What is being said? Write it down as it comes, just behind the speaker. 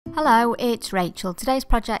Hello, it's Rachel. Today's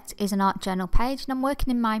project is an art journal page and I'm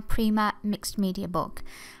working in my Prima mixed media book.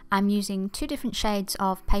 I'm using two different shades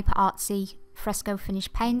of PaperArtsy Fresco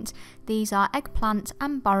Finish Paint. These are Eggplant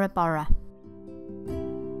and Bora Bora.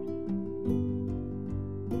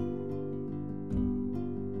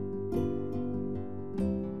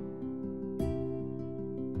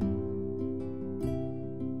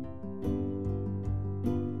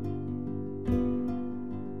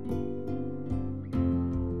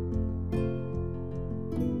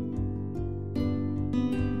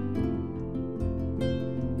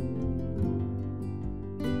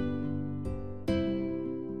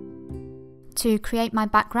 To create my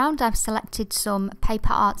background, I've selected some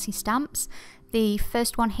PaperArtsy stamps. The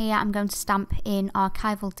first one here I'm going to stamp in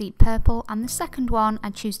Archival Deep Purple, and the second one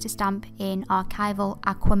I choose to stamp in Archival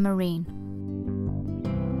Aquamarine.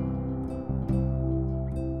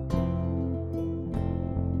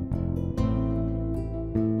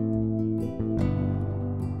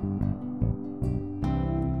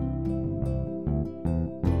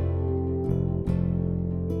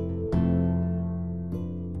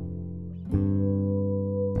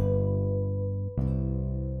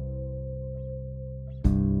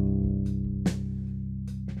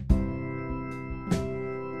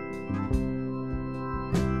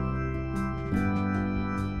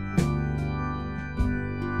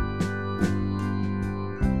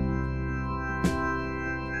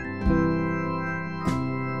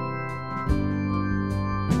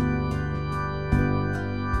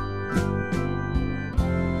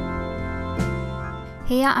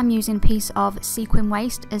 Here I'm using a piece of sequin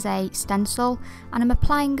waste as a stencil, and I'm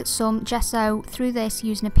applying some gesso through this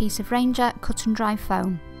using a piece of Ranger cut and dry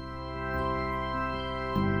foam.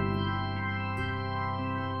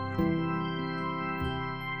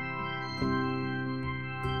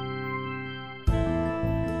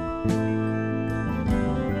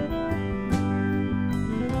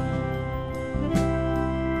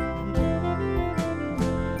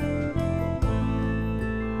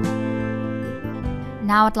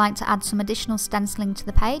 Now I'd like to add some additional stenciling to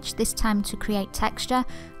the page, this time to create texture.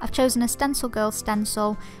 I've chosen a Stencil Girl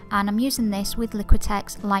stencil and I'm using this with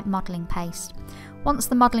Liquitex light modelling paste. Once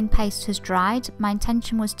the modelling paste has dried, my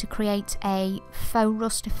intention was to create a faux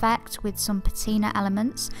rust effect with some patina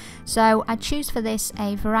elements. So I choose for this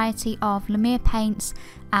a variety of Lumiere paints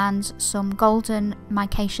and some golden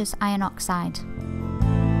micaceous iron oxide.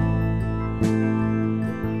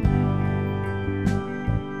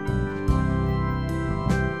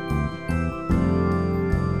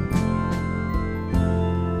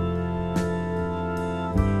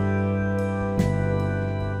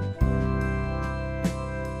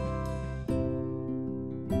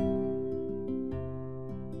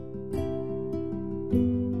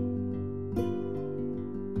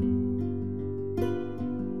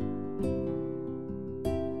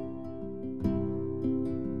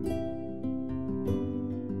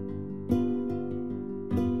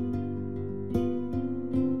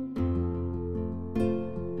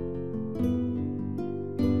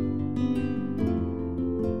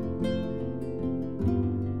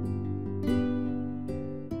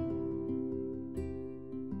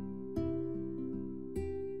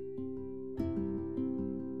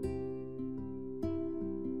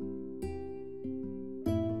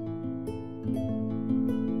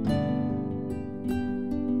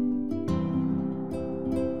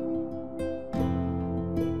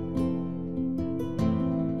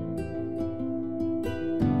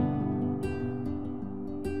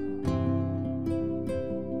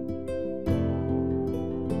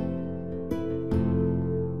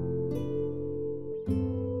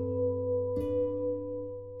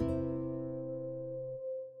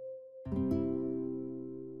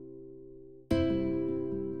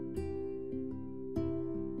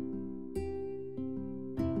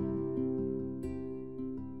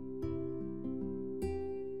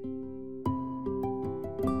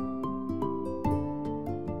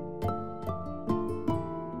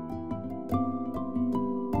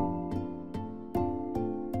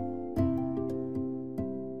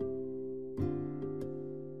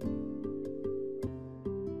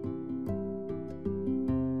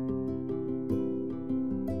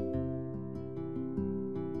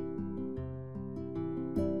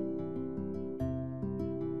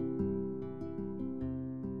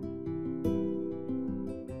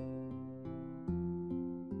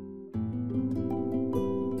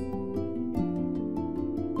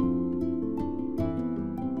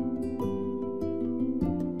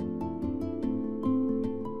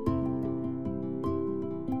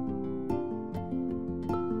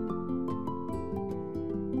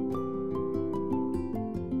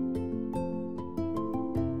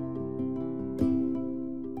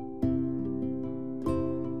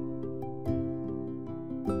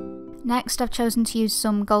 Next, I've chosen to use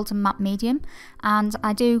some golden matte medium, and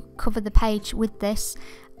I do cover the page with this.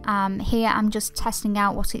 Here I'm just testing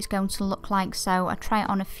out what it's going to look like, so I try it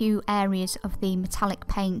on a few areas of the metallic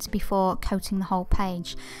paint before coating the whole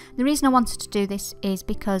page. The reason I wanted to do this is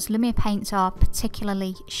because Lumiere paints are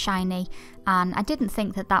particularly shiny, and I didn't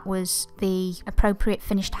think that that was the appropriate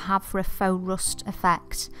finish to have for a faux rust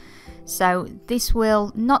effect. So this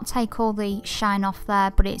will not take all the shine off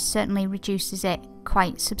there, but it certainly reduces it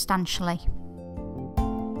quite substantially.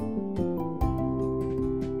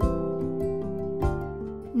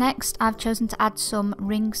 Next, I've chosen to add some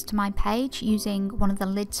rings to my page using one of the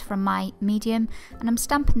lids from my medium, and I'm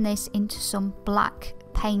stamping this into some black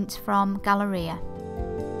paint from Galleria.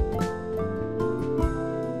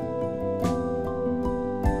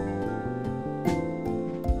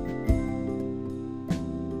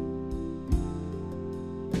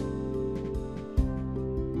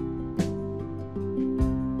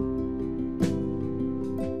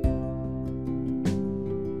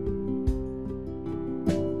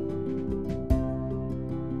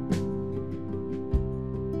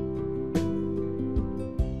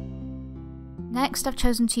 Next, I've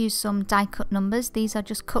chosen to use some die cut numbers. These are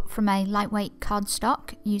just cut from a lightweight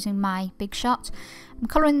cardstock using my Big Shot. I'm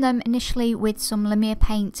colouring them initially with some Lumiere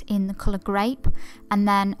paint in the colour Grape, and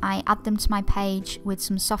then I add them to my page with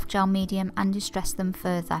some soft gel medium and distress them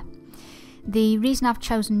further. The reason I've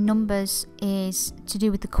chosen numbers is to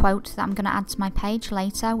do with the quote that I'm going to add to my page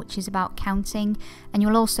later, which is about counting, and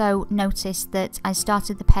you'll also notice that I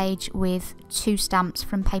started the page with 2 stamps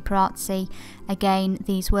from PaperArtsy. Again,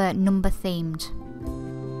 these were number themed.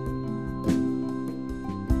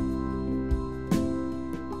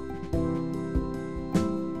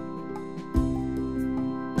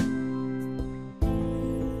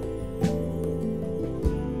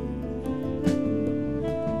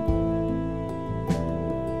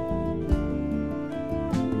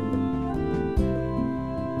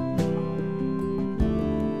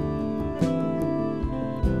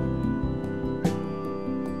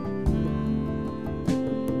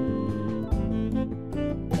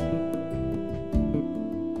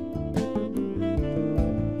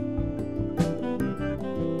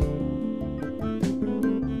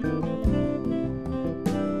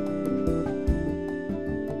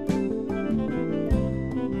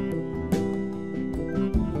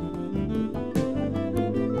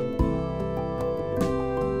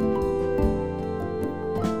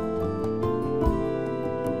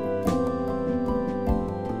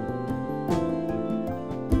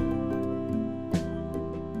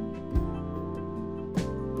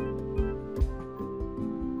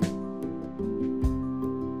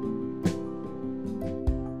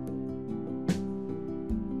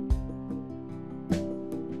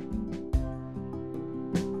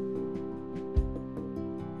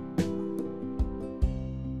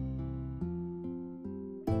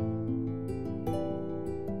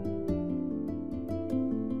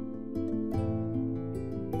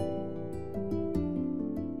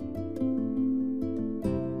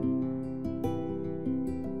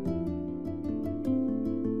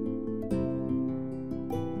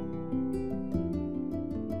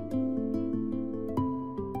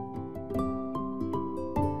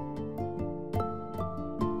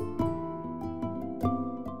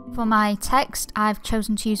 For my text, I've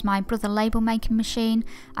chosen to use my Brother label making machine.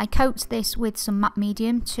 I coat this with some matte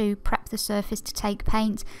medium to prep the surface to take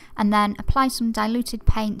paint, and then apply some diluted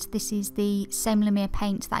paint. This is the same Lumiere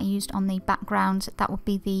paint that I used on the background. That would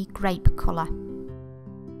be the grape colour.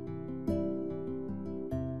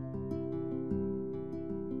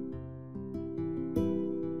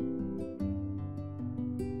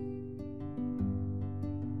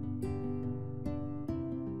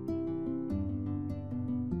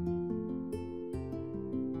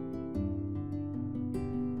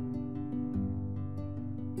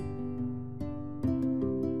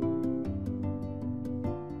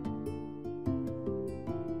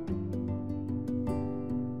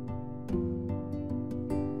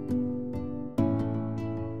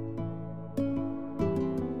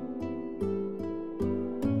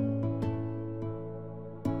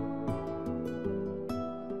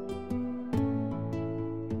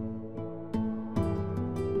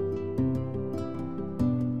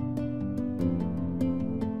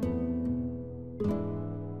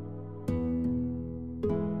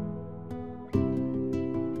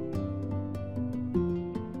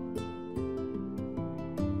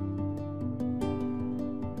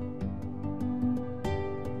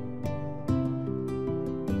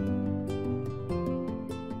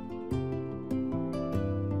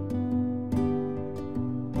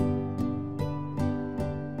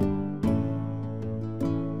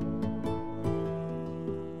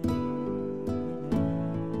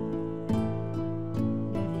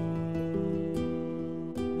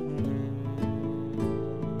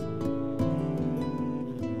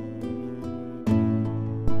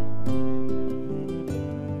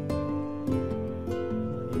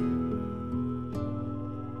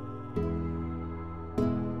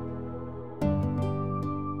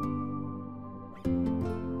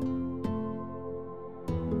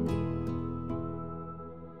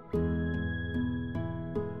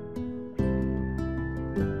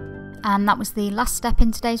 And that was the last step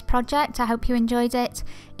in today's project. I hope you enjoyed it.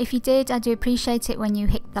 If you did, I do appreciate it when you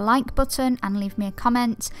hit the like button and leave me a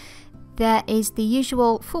comment. There is the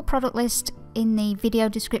usual full product list in the video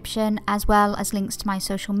description, as well as links to my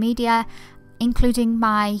social media, including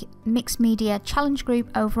my mixed media challenge group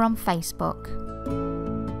over on Facebook.